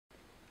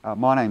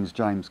My name is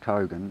James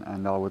Cogan,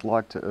 and I would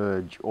like to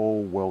urge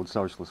all World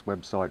Socialist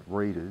website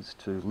readers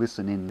to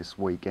listen in this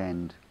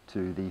weekend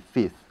to the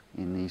fifth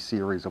in the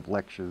series of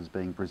lectures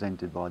being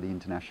presented by the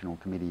International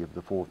Committee of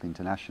the Fourth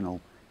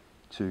International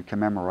to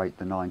commemorate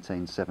the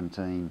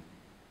 1917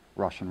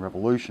 Russian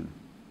Revolution.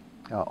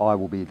 I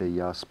will be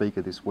the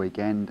speaker this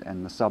weekend,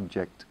 and the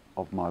subject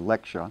of my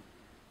lecture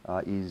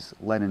is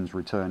Lenin's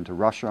return to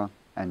Russia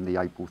and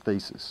the April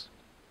Theses.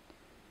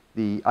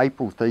 The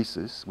April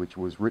Theses, which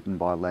was written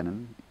by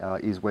Lenin,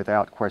 is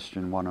without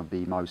question one of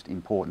the most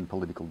important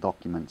political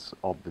documents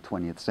of the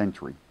 20th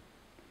century.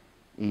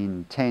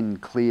 In 10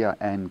 clear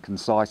and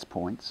concise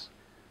points,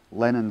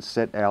 Lenin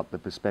set out the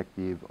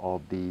perspective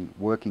of the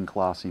working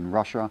class in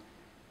Russia,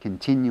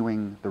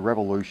 continuing the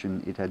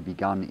revolution it had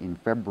begun in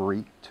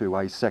February to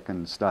a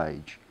second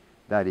stage,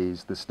 that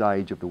is, the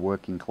stage of the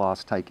working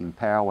class taking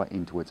power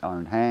into its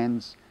own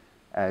hands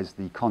as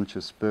the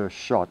conscious first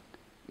shot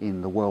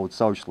in the world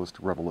socialist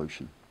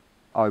revolution.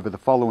 Over the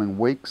following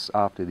weeks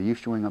after the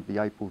issuing of the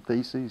April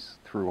Theses,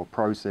 through a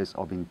process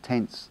of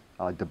intense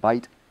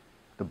debate,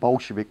 the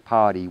Bolshevik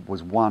Party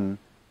was won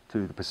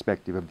to the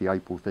perspective of the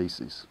April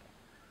Theses.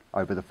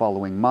 Over the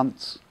following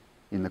months,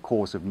 in the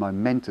course of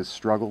momentous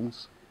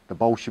struggles, the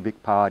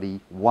Bolshevik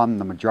Party won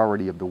the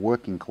majority of the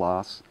working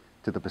class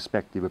to the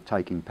perspective of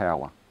taking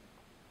power.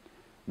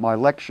 My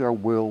lecture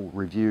will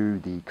review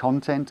the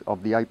content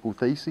of the April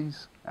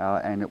Theses,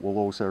 and it will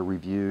also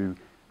review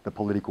the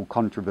political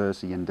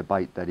controversy and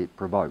debate that it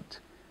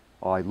provoked.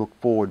 I look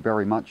forward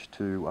very much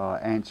to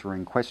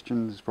answering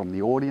questions from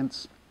the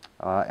audience,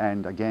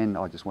 and again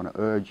I just want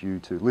to urge you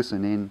to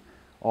listen in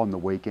on the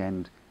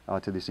weekend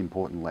to this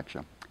important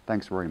lecture.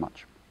 Thanks very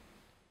much.